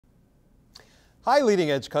Hi, Leading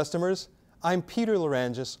Edge customers. I'm Peter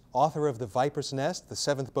Larangis, author of The Viper's Nest, the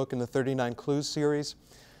 7th book in the 39 Clues series.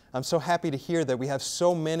 I'm so happy to hear that we have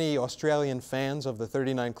so many Australian fans of the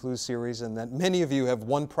 39 Clues series and that many of you have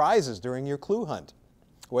won prizes during your clue hunt.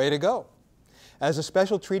 Way to go. As a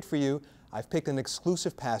special treat for you, I've picked an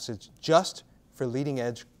exclusive passage just for Leading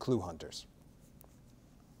Edge clue hunters.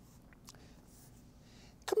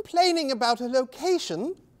 Complaining about a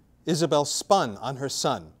location, Isabel spun on her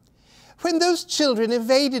son. When those children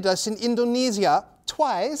evaded us in Indonesia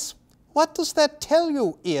twice, what does that tell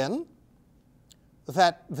you, Ian?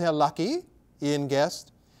 That they're lucky, Ian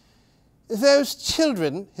guessed. Those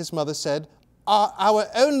children, his mother said, are our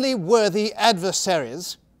only worthy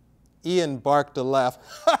adversaries. Ian barked a laugh.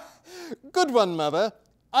 Good one, Mother.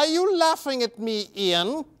 Are you laughing at me,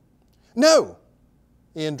 Ian? No.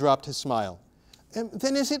 Ian dropped his smile.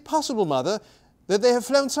 Then is it possible, Mother, that they have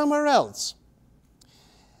flown somewhere else?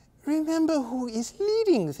 Remember who is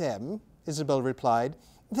leading them, Isabel replied.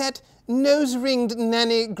 That nose-ringed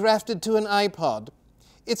nanny grafted to an iPod.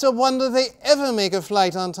 It's a wonder they ever make a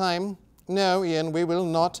flight on time. No, Ian, we will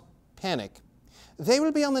not panic. They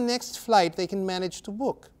will be on the next flight they can manage to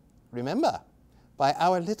book. Remember, by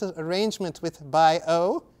our little arrangement with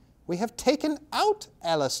Bio, we have taken out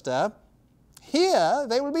Alistair. Here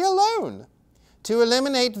they will be alone. To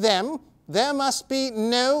eliminate them, there must be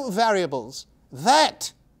no variables.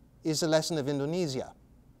 That is a lesson of Indonesia.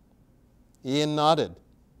 Ian nodded.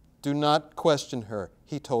 Do not question her,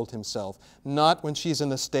 he told himself, not when she's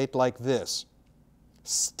in a state like this.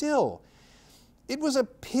 Still, it was a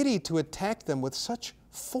pity to attack them with such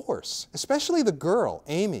force, especially the girl,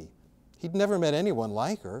 Amy. He'd never met anyone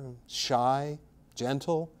like her, shy,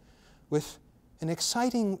 gentle, with an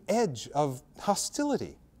exciting edge of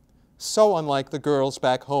hostility. So unlike the girls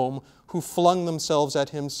back home who flung themselves at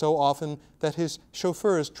him so often that his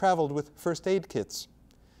chauffeurs traveled with first aid kits.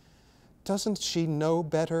 Doesn't she know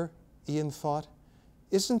better, Ian thought?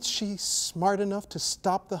 Isn't she smart enough to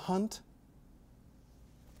stop the hunt?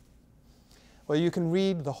 Well, you can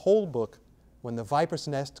read the whole book when The Viper's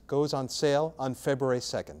Nest goes on sale on February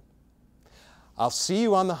 2nd. I'll see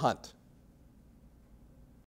you on the hunt.